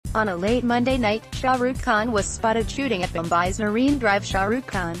On a late Monday night, Shah Rukh Khan was spotted shooting at Mumbai's Marine Drive. Shah Rukh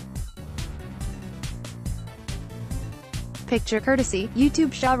Khan. Picture courtesy,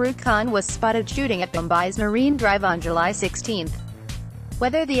 YouTube. Shah Rukh Khan was spotted shooting at Mumbai's Marine Drive on July 16.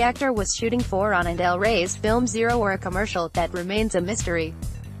 Whether the actor was shooting for Anand El Ray's film Zero or a commercial, that remains a mystery.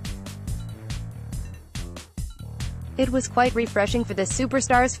 It was quite refreshing for the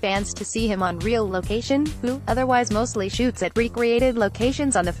superstar's fans to see him on real location, who, otherwise mostly shoots at recreated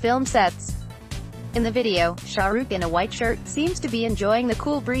locations on the film sets. In the video, Shah Rukh in a white shirt seems to be enjoying the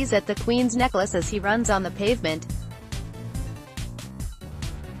cool breeze at the Queen's Necklace as he runs on the pavement.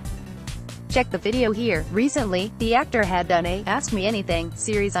 Check the video here. Recently, the actor had done a Ask Me Anything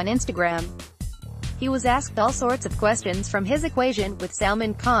series on Instagram. He was asked all sorts of questions, from his equation with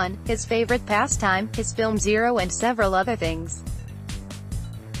Salman Khan, his favorite pastime, his film Zero, and several other things.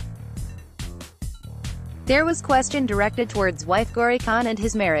 There was question directed towards wife Gauri Khan and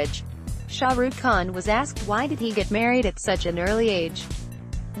his marriage. Shah Rukh Khan was asked why did he get married at such an early age.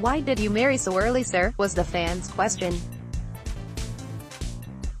 "Why did you marry so early, sir?" was the fans' question.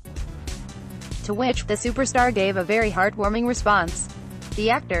 To which, the superstar gave a very heartwarming response. The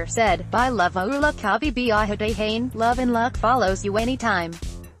actor said, "By love aula kabhi bhi aate hain, love and luck follows you anytime."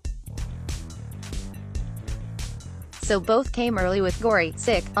 So both came early with Gauri.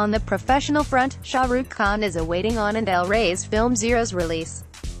 Sick. On the professional front, Shah Rukh Khan is awaiting Anand El Ray's film Zero's release.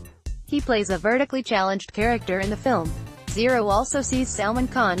 He plays a vertically challenged character in the film. Zero also sees Salman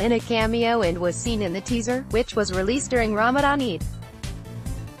Khan in a cameo and was seen in the teaser, which was released during Ramadan Eid.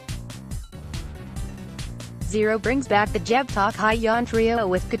 Zero brings back the Jab Tak Hai Yan trio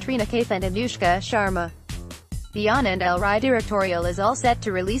with Katrina Kaif and Anushka Sharma. The Anand El Rai directorial is all set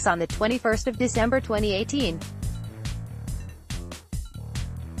to release on the 21st of December 2018.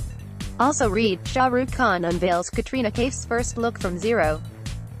 Also read, Shah Rukh Khan unveils Katrina Kaif's first look from Zero.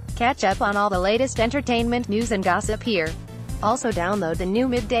 Catch up on all the latest entertainment news and gossip here. Also download the new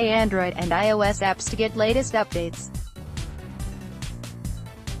Midday Android and iOS apps to get latest updates.